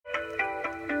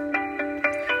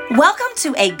Welcome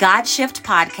to a God Shift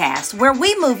podcast, where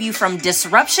we move you from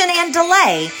disruption and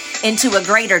delay into a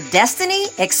greater destiny,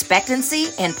 expectancy,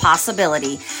 and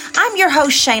possibility. I'm your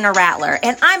host, Shayna Rattler,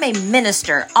 and I'm a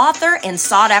minister, author, and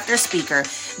sought-after speaker.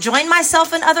 Join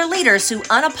myself and other leaders who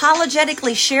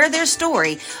unapologetically share their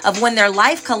story of when their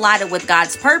life collided with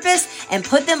God's purpose and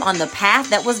put them on the path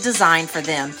that was designed for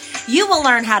them. You will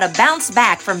learn how to bounce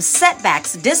back from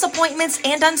setbacks, disappointments,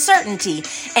 and uncertainty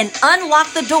and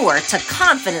unlock the door to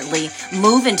confidently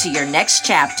move into your next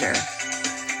chapter.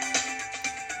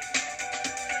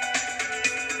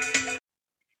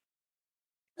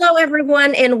 Hello,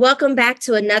 everyone, and welcome back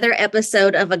to another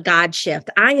episode of A God Shift.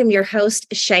 I am your host,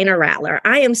 Shayna Rattler.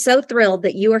 I am so thrilled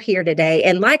that you are here today.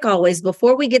 And like always,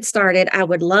 before we get started, I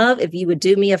would love if you would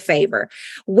do me a favor.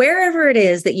 Wherever it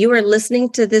is that you are listening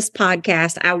to this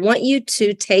podcast, I want you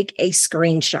to take a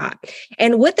screenshot.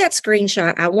 And with that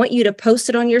screenshot, I want you to post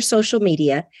it on your social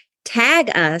media. Tag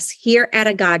us here at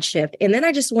A God Shift. And then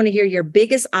I just want to hear your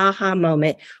biggest aha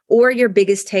moment or your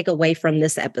biggest takeaway from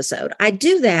this episode. I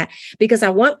do that because I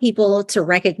want people to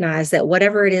recognize that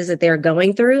whatever it is that they're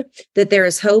going through, that there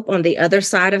is hope on the other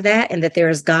side of that and that there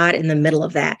is God in the middle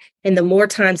of that. And the more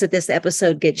times that this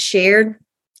episode gets shared,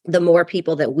 the more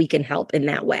people that we can help in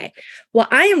that way. Well,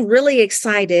 I am really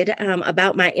excited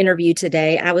about my interview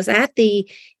today. I was at the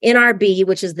NRB,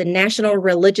 which is the National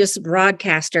Religious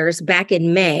Broadcasters, back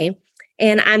in May,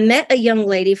 and I met a young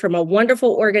lady from a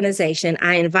wonderful organization.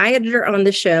 I invited her on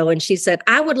the show, and she said,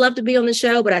 I would love to be on the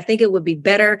show, but I think it would be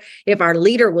better if our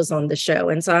leader was on the show.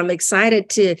 And so I'm excited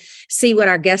to see what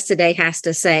our guest today has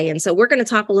to say. And so we're going to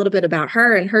talk a little bit about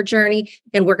her and her journey,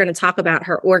 and we're going to talk about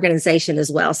her organization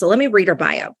as well. So let me read her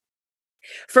bio.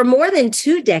 For more than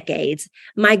 2 decades,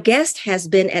 my guest has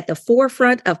been at the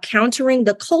forefront of countering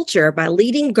the culture by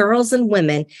leading girls and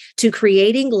women to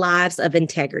creating lives of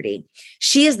integrity.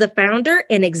 She is the founder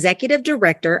and executive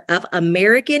director of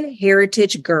American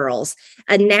Heritage Girls,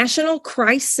 a national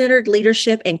Christ-centered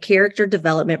leadership and character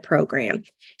development program.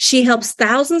 She helps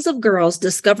thousands of girls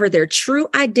discover their true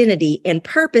identity and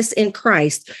purpose in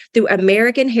Christ through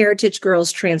American Heritage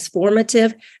Girls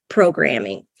transformative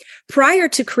programming. Prior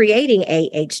to creating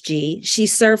AHG, she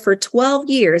served for 12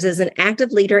 years as an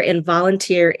active leader and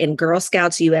volunteer in Girl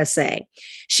Scouts USA.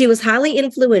 She was highly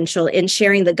influential in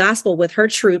sharing the gospel with her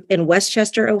troop in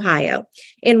Westchester, Ohio.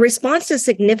 In response to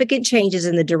significant changes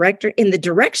in the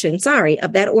direction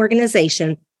of that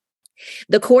organization,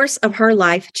 the course of her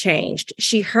life changed.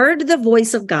 She heard the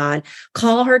voice of God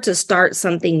call her to start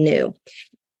something new.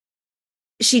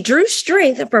 She drew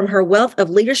strength from her wealth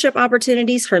of leadership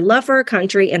opportunities, her love for her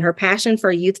country, and her passion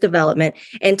for youth development,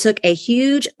 and took a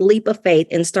huge leap of faith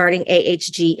in starting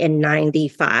AHG in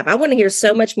 95. I want to hear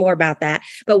so much more about that,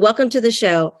 but welcome to the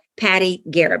show, Patti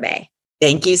Garibay.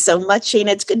 Thank you so much, Shayna.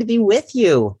 It's good to be with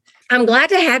you. I'm glad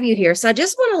to have you here. So I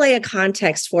just want to lay a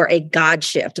context for a God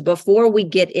shift before we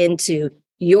get into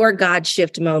your God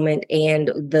shift moment and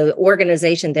the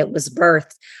organization that was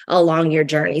birthed along your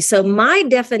journey. So my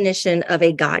definition of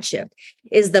a God shift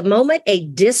is the moment a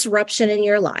disruption in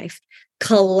your life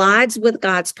collides with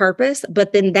God's purpose,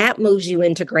 but then that moves you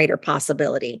into greater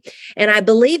possibility. And I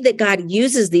believe that God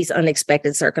uses these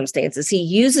unexpected circumstances. He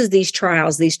uses these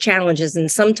trials, these challenges,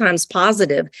 and sometimes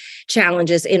positive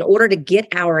challenges in order to get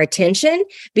our attention,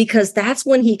 because that's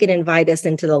when he can invite us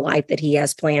into the life that he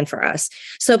has planned for us.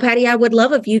 So Patti, I would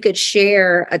love if you could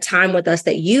share a time with us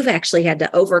that you've actually had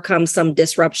to overcome some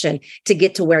disruption to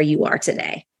get to where you are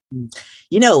today.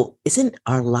 You know, isn't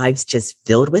our lives just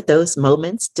filled with those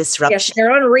moments? Disruption. Yes, they're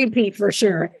on repeat for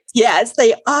sure. Yes,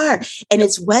 they are. And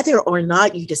it's whether or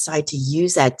not you decide to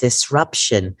use that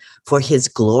disruption for his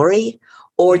glory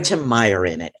or to mire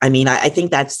in it. I mean, I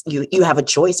think that's you have a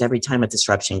choice every time a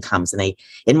disruption comes. And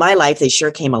in my life, they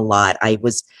sure came a lot. I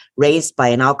was raised by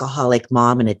an alcoholic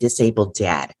mom and a disabled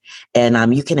dad.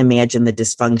 And you can imagine the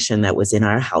dysfunction that was in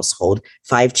our household.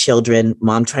 5 children,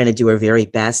 mom trying to do her very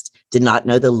best, did not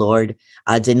know the Lord,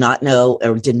 did not know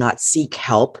or did not seek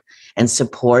help and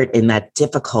support in that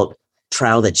difficult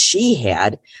trial that she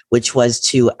had, which was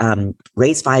to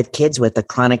raise 5 kids with a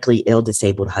chronically ill,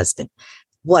 disabled husband.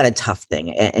 What a tough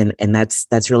thing. And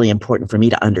that's really important for me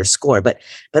to underscore. But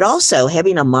also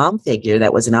having a mom figure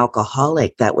that was an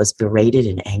alcoholic, that was berated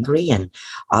and angry and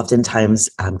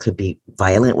oftentimes could be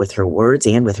violent with her words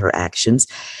and with her actions.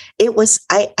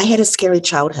 I had a scary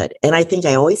childhood. And I think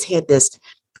I always had this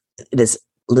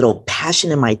little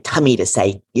passion in my tummy to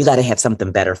say, you got to have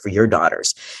something better for your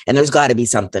daughters. And there's got to be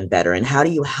something better. And how do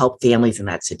you help families in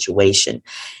that situation?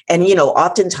 And,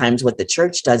 oftentimes what the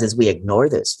church does is we ignore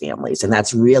those families, and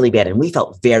that's really bad. And we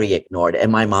felt very ignored,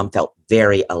 and my mom felt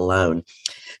very alone.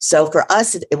 So for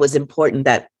us, it was important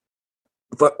that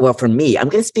for me, I'm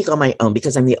going to speak on my own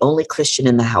because I'm the only Christian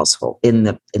in the household, in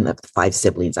the 5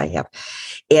 siblings I have.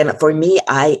 And for me,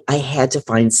 I had to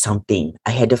find something.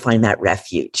 I had to find that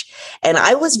refuge. And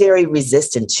I was very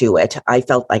resistant to it. I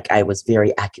felt like I was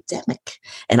very academic,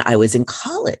 and I was in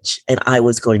college, and I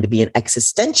was going to be an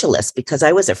existentialist because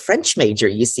I was a French major.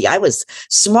 You see, I was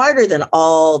smarter than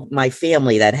all my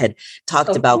family that had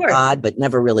talked about God, but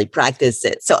never really practiced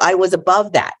it. So I was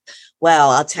above that.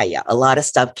 Well, I'll tell you, a lot of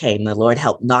stuff came. The Lord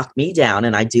helped knock me down.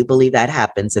 And I do believe that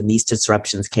happens. And these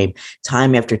disruptions came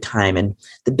time after time. And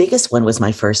the biggest one was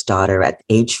my first daughter at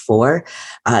age 4.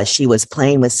 She was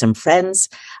playing with some friends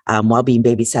while being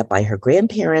babysat by her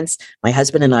grandparents. My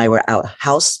husband and I were out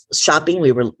house shopping.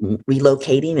 We were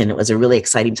relocating, and it was a really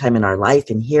exciting time in our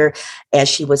life. And here, as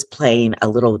she was playing, a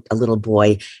little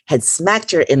boy had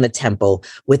smacked her in the temple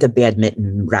with a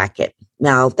badminton racket.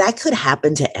 Now, that could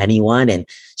happen to anyone, and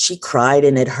she cried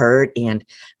and it hurt, and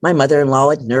my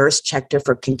mother-in-law, a nurse, checked her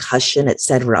for concussion,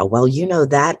 etc. Well,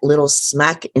 that little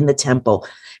smack in the temple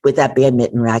with that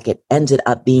badminton racket ended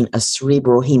up being a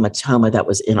cerebral hematoma that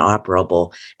was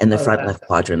inoperable in the front left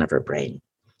quadrant of her brain.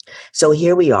 So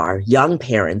here we are, young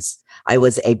parents. I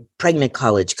was a pregnant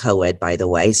college co-ed, by the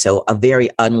way, so a very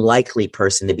unlikely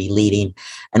person to be leading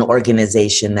an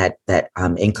organization that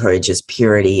encourages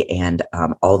purity and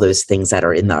all those things that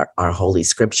are in our Holy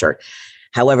Scripture.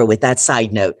 However, with that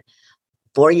side note,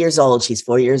 4 years old, she's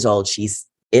 4 years old. She's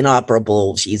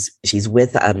inoperable. She's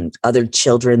with other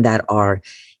children that are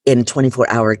in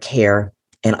 24-hour care,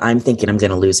 and I'm thinking I'm going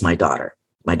to lose my daughter.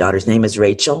 My daughter's name is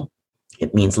Rachel.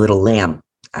 It means little lamb.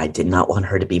 I did not want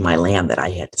her to be my lamb that I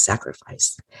had to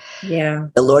sacrifice. Yeah.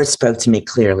 The Lord spoke to me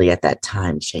clearly at that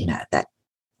time, Shana,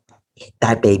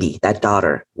 that baby, that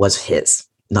daughter was his,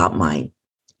 not mine.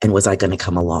 And was I going to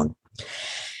come along?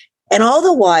 And all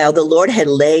the while, the Lord had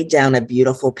laid down a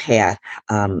beautiful path.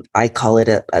 I call it,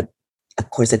 of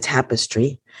course, a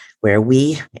tapestry, where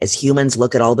we as humans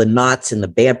look at all the knots in the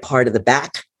bad part of the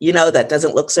back, that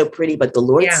doesn't look so pretty, but the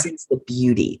Lord sees the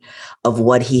beauty of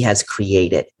what he has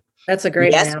created. That's a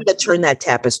great He asked me to turn that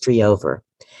tapestry over.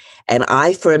 And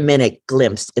I, for a minute,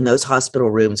 glimpsed in those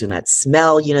hospital rooms, and that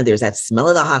smell, there's that smell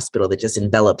of the hospital that just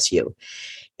envelops you.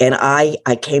 And I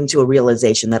came to a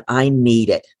realization that I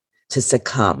needed to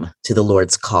succumb to the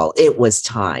Lord's call. It was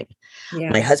time. Yeah.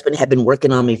 My husband had been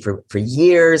working on me for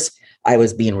years. I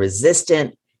was being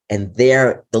resistant. And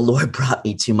there, the Lord brought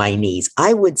me to my knees.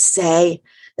 I would say,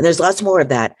 and there's lots more of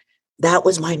that, that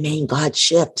was my main God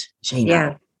shift,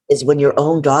 Shana, is when your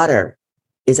own daughter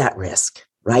is at risk,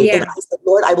 right? Yeah. And I said,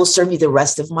 Lord, I will serve you the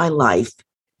rest of my life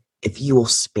if you will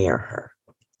spare her.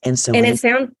 And so, and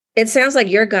it sounds like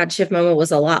your God shift moment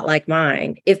was a lot like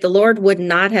mine. If the Lord would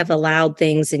not have allowed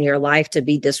things in your life to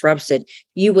be disrupted,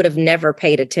 you would have never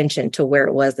paid attention to where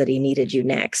it was that he needed you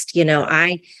next.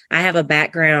 I have a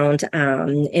background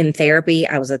in therapy.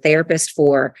 I was a therapist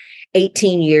for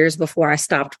 18 years before I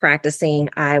stopped practicing.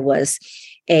 I was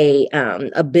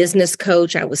a business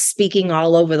coach. I was speaking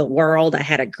all over the world. I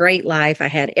had a great life. I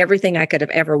had everything I could have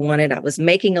ever wanted. I was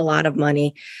making a lot of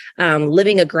money,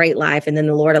 living a great life. And then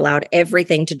the Lord allowed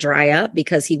everything to dry up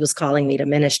because he was calling me to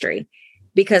ministry.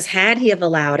 Because had he have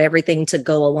allowed everything to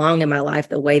go along in my life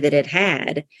the way that it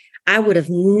had, I would have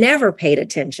never paid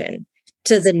attention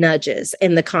to the nudges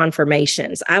and the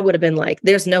confirmations. I would have been like,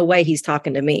 there's no way he's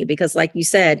talking to me, because like you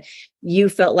said, you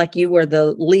felt like you were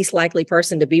the least likely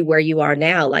person to be where you are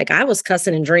now. Like I was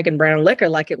cussing and drinking brown liquor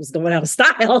like it was going out of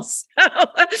style.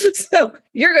 So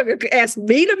you're going to ask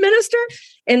me to minister?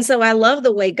 And so I love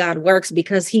the way God works,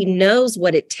 because he knows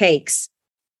what it takes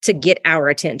to get our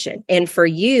attention. And for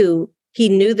you, he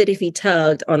knew that if he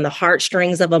tugged on the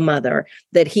heartstrings of a mother,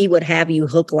 that he would have you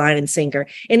hook, line, and sinker.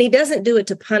 And he doesn't do it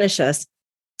to punish us.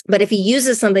 But if he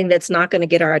uses something that's not going to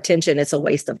get our attention, it's a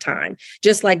waste of time,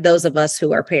 just like those of us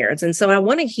who are parents. And so I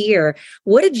want to hear,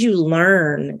 what did you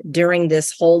learn during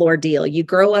this whole ordeal? You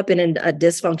grow up in a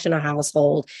dysfunctional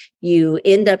household. You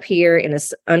end up here in an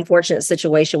unfortunate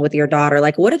situation with your daughter.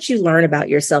 Like, what did you learn about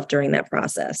yourself during that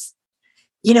process?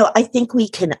 I think we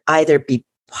can either be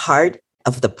part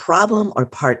of the problem or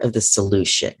part of the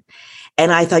solution.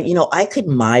 And I thought, I could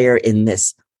mire in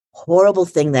this horrible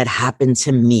thing that happened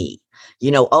to me.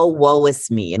 Oh, woe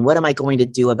is me. And what am I going to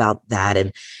do about that?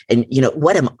 And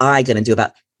what am I going to do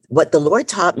about what the Lord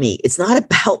taught me? It's not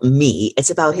about me. It's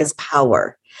about his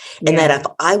power. And that if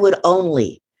I would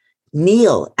only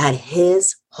kneel at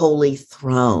his holy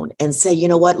throne and say, you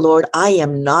know what, Lord, I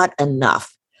am not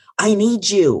enough. I need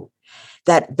you.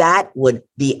 That would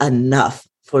be enough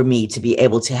for me to be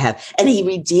able to have. And he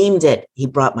redeemed it. He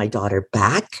brought my daughter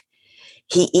back.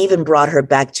 he even brought her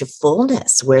back to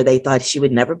fullness where they thought she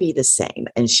would never be the same.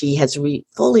 And she has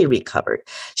fully recovered.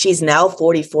 She's now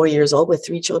 44 years old with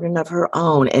 3 children of her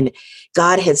own. And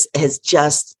God has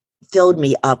just filled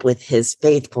me up with his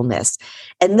faithfulness.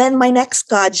 And then my next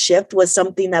God shift was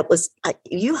something that was,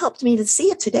 you helped me to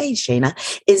see it today,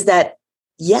 Shayna, is that,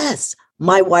 yes,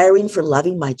 my wiring for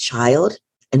loving my child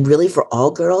and really for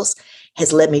all girls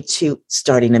has led me to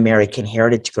starting American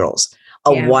Heritage Girls,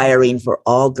 a wiring for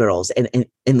all girls.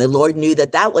 And the Lord knew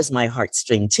that was my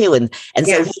heartstring too. And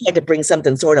so he had to bring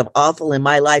something sort of awful in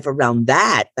my life around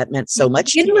that meant so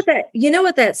much to me. You know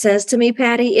what that says to me,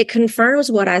 Patti? It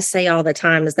confirms what I say all the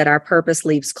time, is that our purpose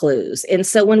leaves clues. And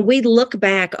so when we look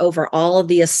back over all of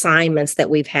the assignments that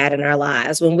we've had in our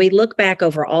lives, when we look back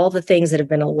over all the things that have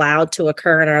been allowed to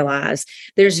occur in our lives,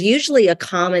 there's usually a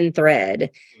common thread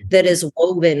that is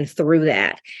woven through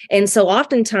that. And so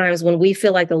oftentimes when we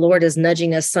feel like the Lord is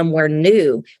nudging us somewhere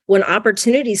new, when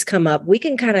opportunities come up, we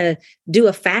can kind of do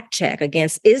a fact check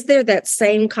against, is there that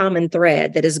same common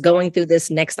thread that is going through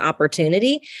this next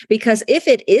opportunity? Because if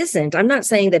it isn't, I'm not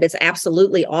saying that it's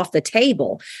absolutely off the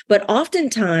table, but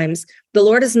oftentimes the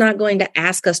Lord is not going to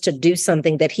ask us to do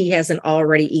something that he hasn't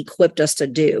already equipped us to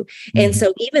do. And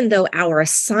so even though our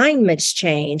assignments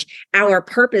change, our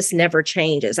purpose never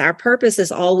changes. Our purpose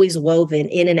is always woven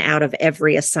in and out of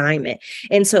every assignment.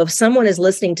 And so if someone is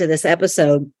listening to this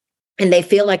episode and they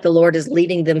feel like the Lord is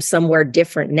leading them somewhere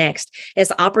different next,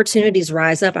 as opportunities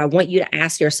rise up, I want you to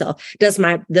ask yourself, does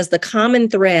the common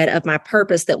thread of my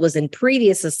purpose that was in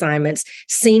previous assignments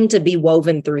seem to be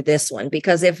woven through this one?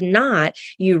 Because if not,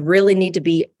 you really need to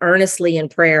be earnestly in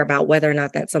prayer about whether or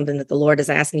not that's something that the Lord is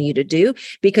asking you to do,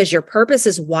 because your purpose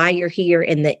is why you're here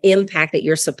and the impact that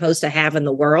you're supposed to have in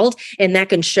the world. And that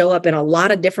can show up in a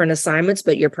lot of different assignments,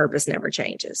 but your purpose never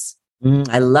changes.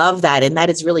 I love that. And that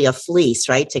is really a fleece,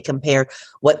 right? To compare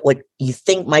what you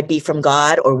think might be from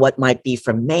God or what might be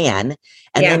from man.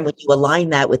 And then when you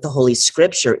align that with the Holy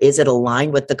Scripture, is it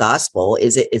aligned with the gospel?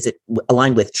 Is it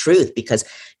aligned with truth? Because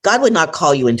God would not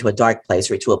call you into a dark place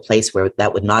or to a place where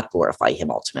that would not glorify him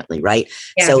ultimately, right?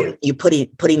 Yeah. So you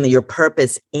putting your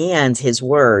purpose and his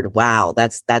word. Wow,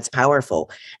 that's powerful.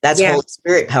 That's Holy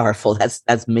Spirit powerful. That's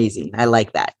amazing. I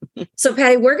like that. So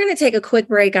Patti, we're going to take a quick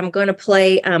break. I'm going to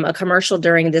play a commercial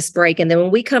during this break. And then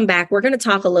when we come back, we're going to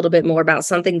talk a little bit more about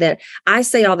something that I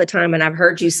say all the time, and I've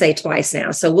heard you say twice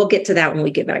now. So we'll get to that when we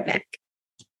get right back.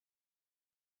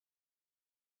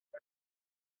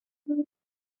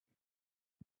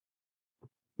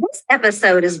 This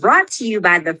episode is brought to you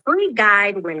by the free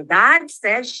guide, When God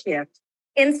Says Shift.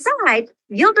 Inside,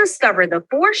 you'll discover the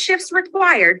 4 shifts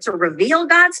required to reveal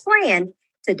God's plan,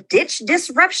 to ditch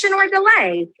disruption or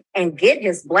delay, and get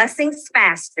his blessings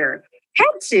faster.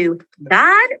 Head to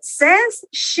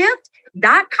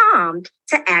GodSaysShift.com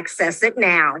to access it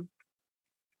now.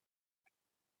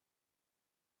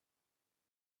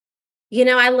 You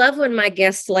know, I love when my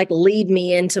guests lead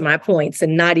me into my points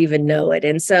and not even know it.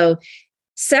 And so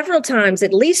several times,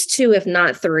 at least 2, if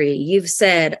not 3, you've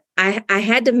said, I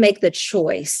had to make the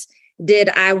choice. Did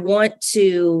I want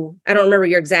to, I don't remember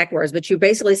your exact words, but you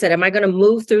basically said, am I going to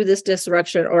move through this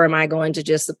disruption or am I going to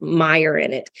just mire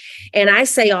in it? And I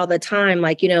say all the time,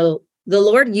 the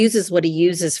Lord uses what he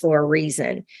uses for a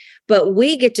reason, but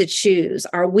we get to choose.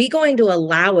 Are we going to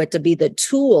allow it to be the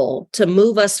tool to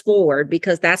move us forward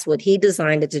because that's what he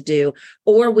designed it to do?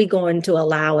 Or are we going to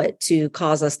allow it to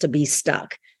cause us to be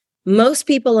stuck? Most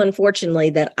people,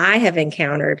 unfortunately, that I have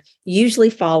encountered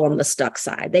usually fall on the stuck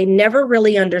side. They never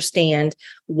really understand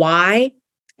why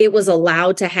it was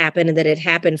allowed to happen and that it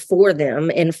happened for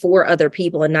them and for other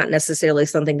people and not necessarily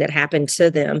something that happened to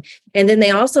them. And then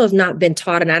they also have not been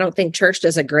taught, and I don't think church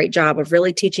does a great job of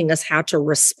really teaching us how to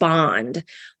respond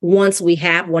once we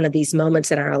have one of these moments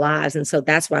in our lives. And so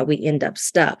that's why we end up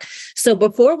stuck. So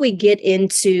before we get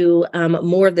into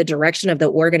more of the direction of the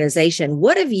organization,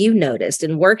 what have you noticed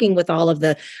in working with all of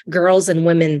the girls and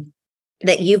women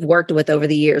that you've worked with over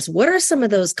the years? What are some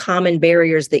of those common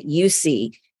barriers that you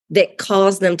see that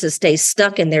cause them to stay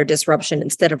stuck in their disruption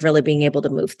instead of really being able to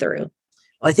move through?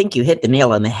 Well, I think you hit the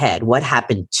nail on the head. What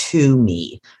happened to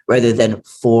me rather than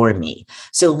for me?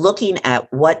 So looking at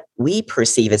what we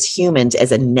perceive as humans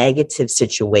as a negative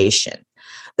situation,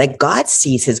 that God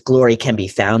sees his glory can be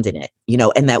found in it,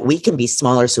 and that we can be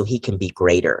smaller so he can be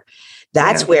greater.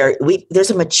 That's where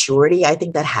there's a maturity, I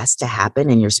think, that has to happen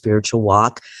in your spiritual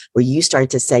walk, where you start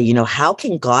to say, how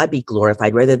can God be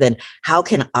glorified rather than how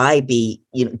can I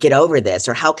get over this,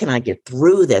 or how can I get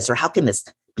through this, or how can this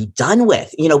be done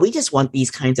with? We just want these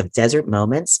kinds of desert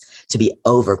moments to be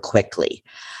over quickly.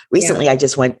 Yeah. Recently,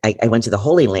 I went to the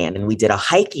Holy Land and we did a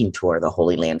hiking tour of the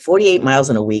Holy Land, 48 miles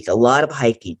in a week, a lot of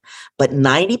hiking, but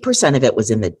 90% of it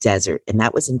was in the desert. And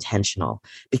that was intentional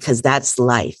because that's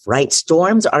life, right?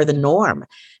 Storms are the norm.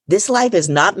 This life is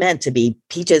not meant to be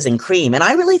peaches and cream. And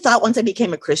I really thought once I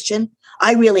became a Christian,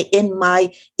 I really, in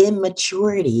my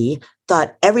immaturity,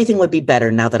 thought everything would be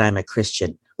better now that I'm a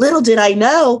Christian. Little did I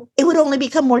know it would only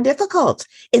become more difficult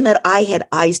in that I had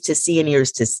eyes to see and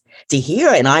ears to hear.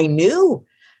 And I knew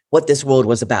what this world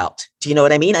was about. Do you know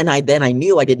what I mean? And I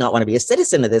knew I did not want to be a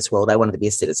citizen of this world. I wanted to be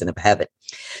a citizen of heaven.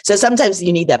 So sometimes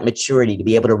you need that maturity to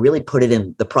be able to really put it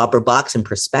in the proper box and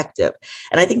perspective.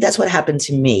 And I think that's what happened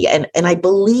to me. And I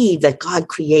believe that God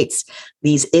creates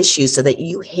these issues so that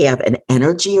you have an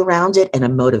energy around it and a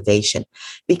motivation.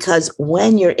 Because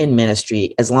when you're in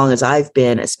ministry, as long as I've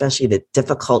been, especially the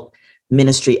difficult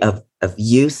ministry of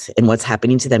youth and what's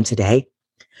happening to them today,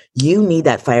 you need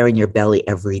that fire in your belly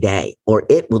every day, or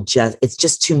it's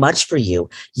just too much for you.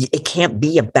 It can't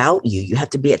be about you. You have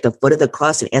to be at the foot of the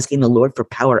cross and asking the Lord for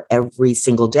power every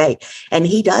single day. And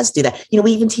he does do that.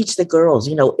 We even teach the girls,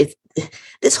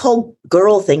 this whole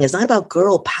girl thing is not about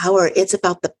girl power. It's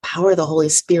about the power of the Holy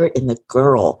Spirit in the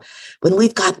girl. When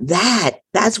we've got that,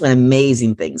 that's when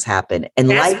amazing things happen. And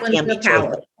That's life when can be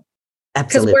joyful.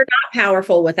 Because we're not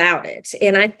powerful without it.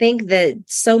 And I think that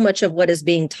so much of what is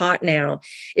being taught now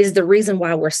is the reason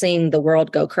why we're seeing the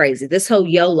world go crazy. This whole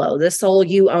YOLO, this whole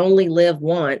you only live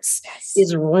once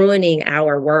is ruining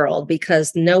our world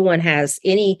because no one has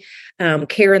any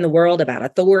care in the world about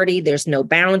authority. There's no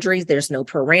boundaries. There's no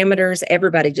parameters.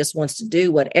 Everybody just wants to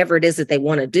do whatever it is that they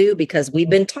want to do because we've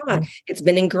been taught. It's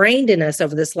been ingrained in us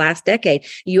over this last decade.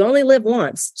 You only live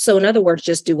once. So in other words,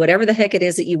 just do whatever the heck it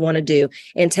is that you want to do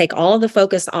and take all the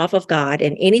focus off of God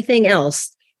and anything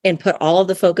else and put all of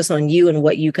the focus on you and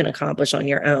what you can accomplish on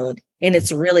your own. And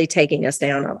it's really taking us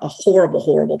down a horrible,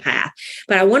 horrible path.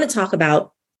 But I want to talk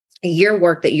about your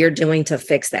work that you're doing to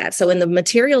fix that. So in the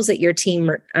materials that your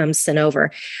team sent over,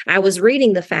 I was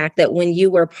reading the fact that when you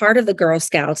were part of the Girl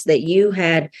Scouts that you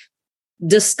had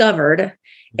discovered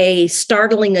a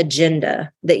startling agenda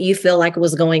that you feel like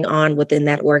was going on within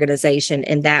that organization.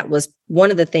 And that was one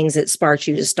of the things that sparked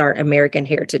you to start American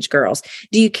Heritage Girls.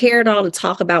 Do you care at all to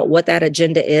talk about what that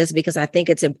agenda is? Because I think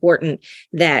it's important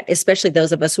that, especially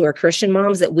those of us who are Christian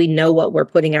moms, that we know what we're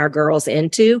putting our girls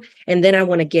into. And then I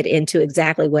want to get into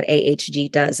exactly what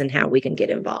AHG does and how we can get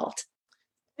involved.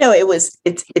 No,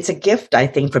 it's a gift, I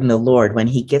think, from the Lord when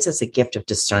he gives us a gift of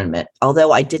discernment,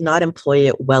 although I did not employ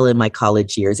it well in my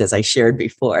college years, as I shared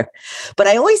before. But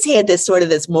I always had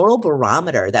this moral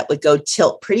barometer that would go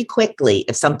tilt pretty quickly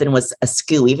if something was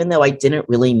askew, even though I didn't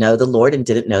really know the Lord and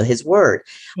didn't know his word.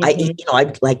 Mm-hmm.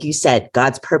 I like you said,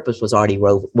 God's purpose was already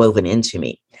woven into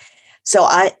me. So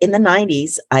in the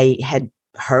 90s, I had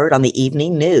heard on the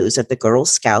evening news that the Girl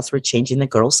Scouts were changing the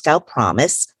Girl Scout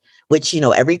promise, which,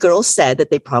 every girl said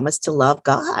that they promised to love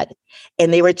God,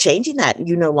 and they were changing that.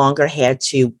 You no longer had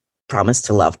to promise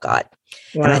to love God.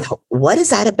 Wow. And I thought, what is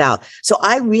that about? So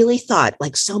I really thought,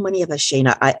 like so many of us,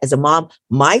 Shana, as a mom,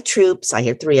 my troops, I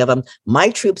hear 3 of them, my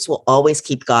troops will always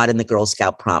keep God in the Girl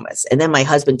Scout promise. And then my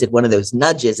husband did one of those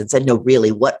nudges and said, no,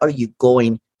 really, what are you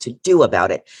going to do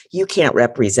about it? You can't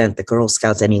represent the Girl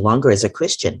Scouts any longer as a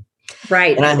Christian.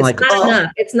 Right. And I'm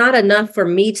enough. It's not enough for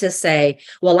me to say,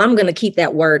 well, I'm going to keep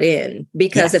that word in,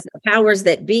 because if the powers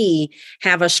that be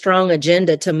have a strong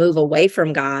agenda to move away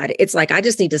from God, it's like, I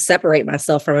just need to separate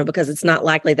myself from it because it's not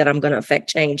likely that I'm going to affect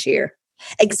change here.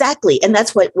 Exactly. And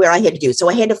that's where I had to do. So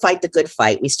I had to fight the good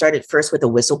fight. We started first with a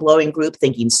whistleblowing group,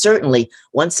 thinking certainly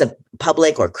once the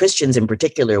public or Christians in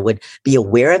particular would be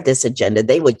aware of this agenda,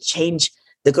 they would change.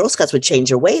 The Girl Scouts would change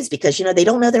their ways because, they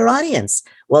don't know their audience.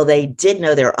 Well, they did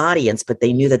know their audience, but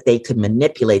they knew that they could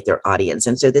manipulate their audience.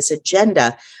 And so this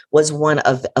agenda was one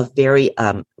of a very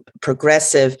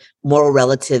progressive, moral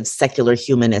relative, secular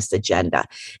humanist agenda.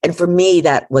 And for me,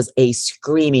 that was a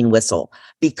screaming whistle,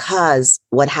 because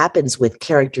what happens with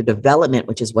character development,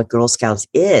 which is what Girl Scouts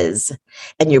is,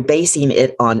 and you're basing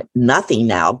it on nothing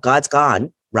now, God's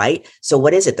gone. Right? So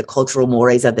what is it? The cultural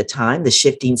mores of the time, the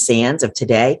shifting sands of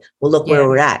today? Well, look where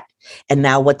we're at. And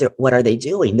now what are they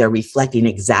doing? They're reflecting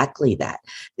exactly that.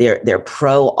 They're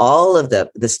pro all of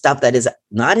the stuff that is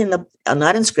not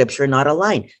in scripture, not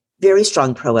aligned. Very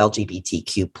strong pro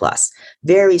LGBTQ plus,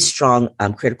 very strong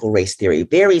critical race theory,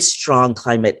 very strong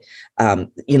climate,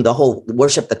 the whole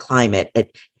worship the climate.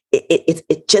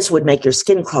 It just would make your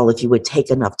skin crawl if you would take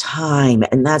enough time.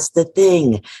 And that's the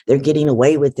thing. They're getting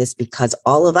away with this because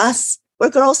all of us were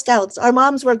Girl Scouts. Our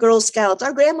moms were Girl Scouts.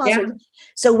 Our grandmas were.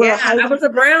 So I was a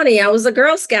brownie. I was a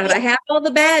Girl Scout. I have all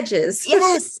the badges.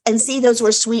 Yes. And see, those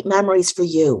were sweet memories for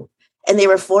you. and they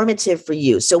were formative for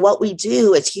you. So what we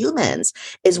do as humans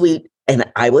is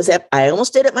I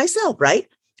almost did it myself, right?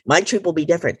 My troop will be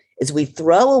different, is we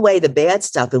throw away the bad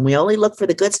stuff and we only look for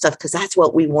the good stuff because that's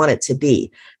what we want it to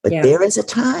be. But there is a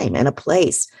time and a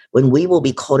place when we will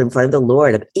be called in front of the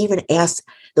Lord. The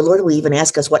Lord will even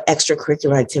ask us what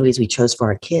extracurricular activities we chose for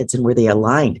our kids and were they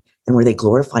aligned and were they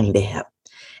glorifying to Him.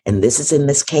 And in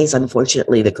this case,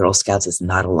 unfortunately, the Girl Scouts is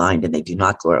not aligned and they do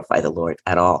not glorify the Lord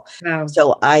at all. Wow.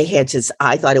 So I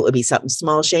thought it would be something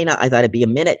small, Shayna. I thought it'd be a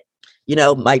minute. You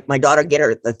know, my daughter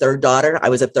the third daughter. I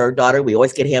was a third daughter. We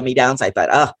always get hand-me-downs. I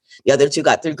thought, the other two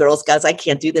got through Girl Scouts. I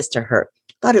can't do this to her.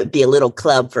 Thought it would be a little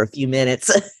club for a few minutes.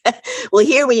 Well,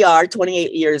 here we are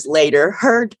 28 years later.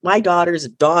 My daughter's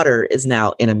daughter is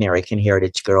now in American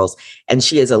Heritage Girls, and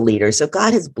she is a leader. So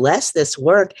God has blessed this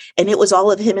work, and it was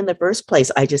all of Him in the first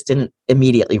place. I just didn't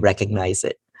immediately recognize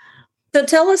it. So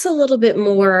tell us a little bit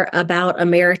more about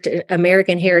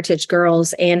American Heritage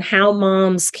Girls and how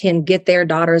moms can get their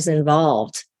daughters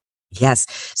involved. Yes.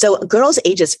 So girls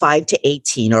ages 5 to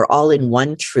 18 are all in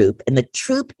one troop, and the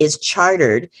troop is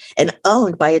chartered and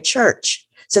owned by a church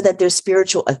so that there's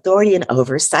spiritual authority and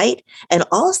oversight. And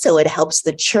also it helps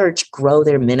the church grow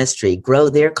their ministry, grow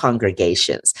their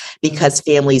congregations, because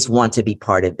families want to be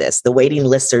part of this. The waiting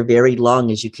lists are very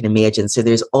long, as you can imagine. So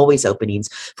there's always openings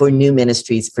for new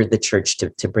ministries for the church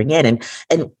to bring in.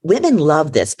 And women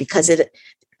love this because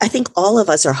I think all of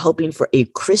us are hoping for a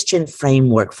Christian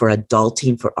framework for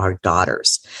adulting for our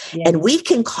daughters. Yes. And we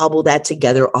can cobble that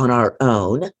together on our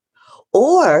own,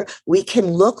 or we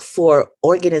can look for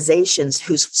organizations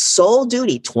whose sole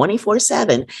duty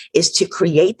 24/7 is to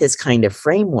create this kind of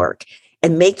framework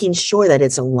and making sure that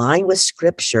it's aligned with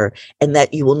Scripture and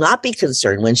that you will not be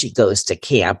concerned when she goes to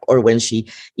camp or when she,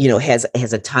 has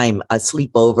a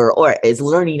sleepover, or is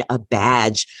learning a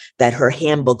badge, that her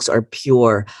handbooks are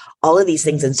pure, all of these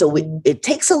things. And so it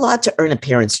takes a lot to earn a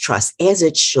parent's trust, as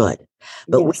it should.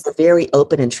 But yes, we are very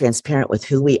open and transparent with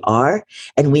who we are,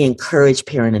 and we encourage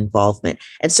parent involvement.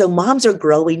 And so moms are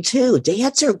growing too.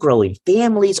 Dads are growing.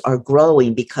 Families are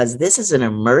growing, because this is an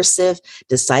immersive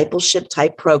discipleship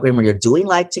type program where you're doing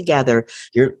life together.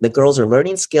 The girls are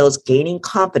learning skills, gaining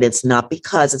confidence, not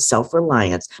because of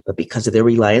self-reliance, but because of their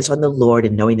reliance on the Lord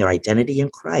and knowing their identity in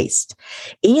Christ.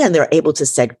 And they're able to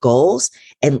set goals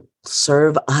and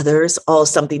serve others, all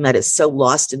something that is so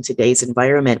lost in today's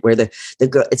environment, where the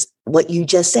girl, it's what you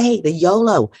just say, the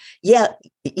YOLO. Yeah,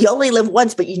 you only live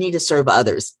once, but you need to serve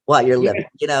others while you're living,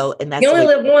 and that's you only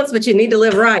live once, but you need to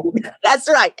live right. That's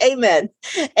right. Amen.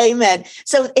 Amen.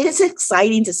 So it is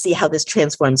exciting to see how this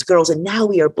transforms girls. And now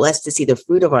we are blessed to see the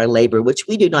fruit of our labor, which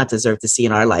we do not deserve to see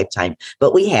in our lifetime,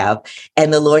 but we have.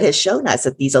 And the Lord has shown us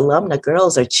that these alumna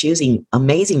girls are choosing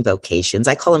amazing vocations.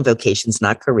 I call them vocations,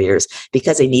 not careers,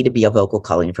 because they need to be a vocal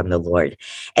calling from the Lord,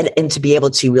 and to be able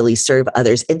to really serve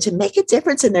others and to make a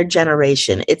difference in their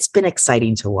generation. It's been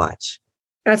exciting to watch.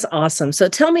 That's awesome. So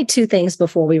tell me two things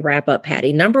before we wrap up,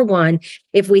 Patti. Number one,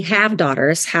 if we have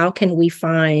daughters, how can we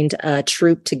find a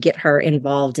troop to get her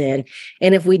involved in?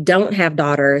 And if we don't have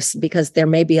daughters, because there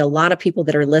may be a lot of people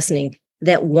that are listening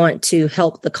that want to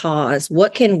help the cause,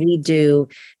 what can we do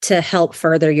to help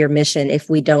further your mission if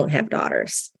we don't have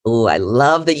daughters? Oh, I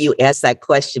love that you asked that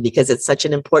question, because it's such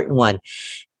an important one.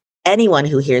 Anyone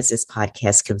who hears this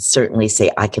podcast can certainly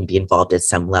say, I can be involved at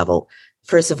some level.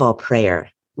 First of all, prayer.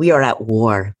 We are at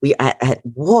war. We are at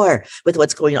war with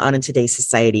what's going on in today's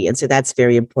society. And so that's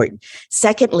very important.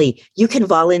 Secondly, you can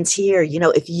volunteer.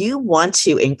 If you want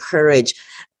to encourage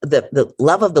the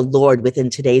love of the Lord within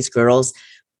today's girls,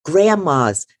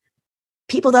 grandmas,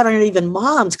 people that aren't even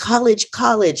moms, college,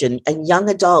 and young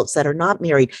adults that are not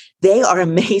married, they are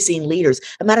amazing leaders.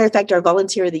 A matter of fact, our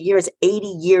volunteer of the year is 80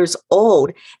 years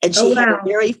old, and she had her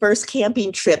very first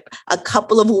camping trip a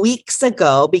couple of weeks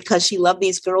ago because she loved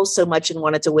these girls so much and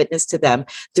wanted to witness to them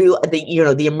through the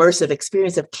immersive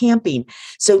experience of camping.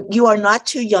 So you are not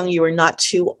too young, you are not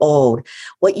too old.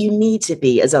 What you need to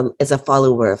be is a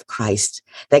follower of Christ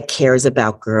that cares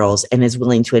about girls and is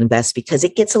willing to invest, because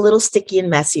it gets a little sticky and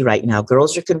messy right now. Girls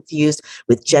are confused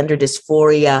with gender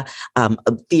dysphoria,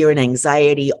 fear and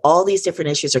anxiety. All these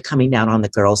different issues are coming down on the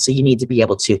girls. So you need to be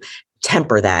able to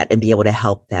temper that and be able to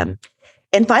help them.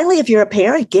 And finally, if you're a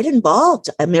parent, get involved.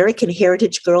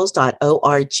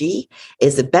 AmericanHeritageGirls.org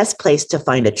is the best place to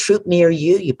find a troop near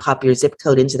you. You pop your zip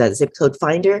code into that zip code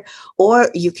finder, or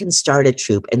you can start a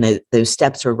troop. And those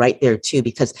steps are right there too,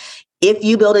 because if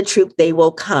you build a troop, they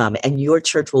will come, and your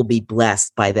church will be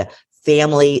blessed by the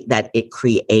family that it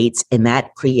creates, and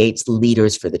that creates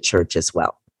leaders for the church as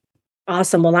well.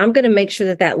 Awesome. Well, I'm going to make sure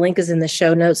that that link is in the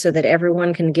show notes so that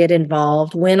everyone can get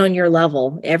involved. Win on your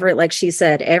level. Like she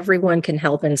said, everyone can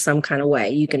help in some kind of way.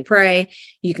 You can pray,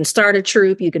 you can start a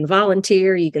troop, you can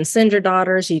volunteer, you can send your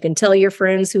daughters, you can tell your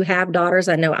friends who have daughters.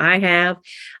 I know I have.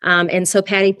 And so,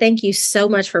 Patti, thank you so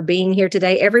much for being here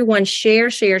today. Everyone share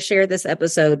this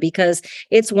episode, because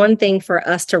it's one thing for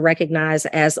us to recognize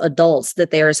as adults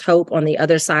that there is hope on the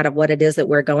other side of what it is that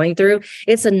we're going through.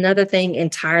 It's another thing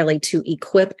entirely to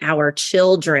equip our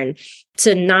children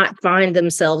to not find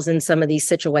themselves in some of these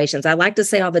situations. I like to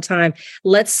say all the time,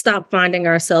 let's stop finding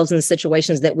ourselves in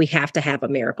situations that we have to have a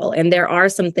miracle. And there are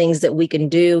some things that we can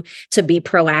do to be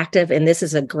proactive. And this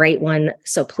is a great one.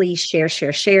 So please share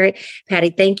it. Patti,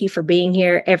 thank you for being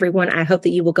here. Everyone, I hope that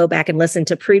you will go back and listen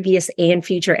to previous and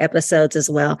future episodes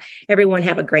as well. Everyone,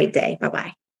 have a great day.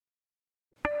 Bye-bye.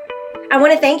 I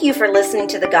want to thank you for listening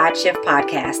to the God Shift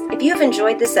podcast. If you have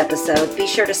enjoyed this episode, be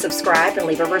sure to subscribe and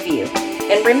leave a review.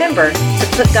 And remember to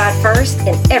put God first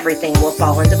and everything will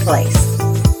fall into place.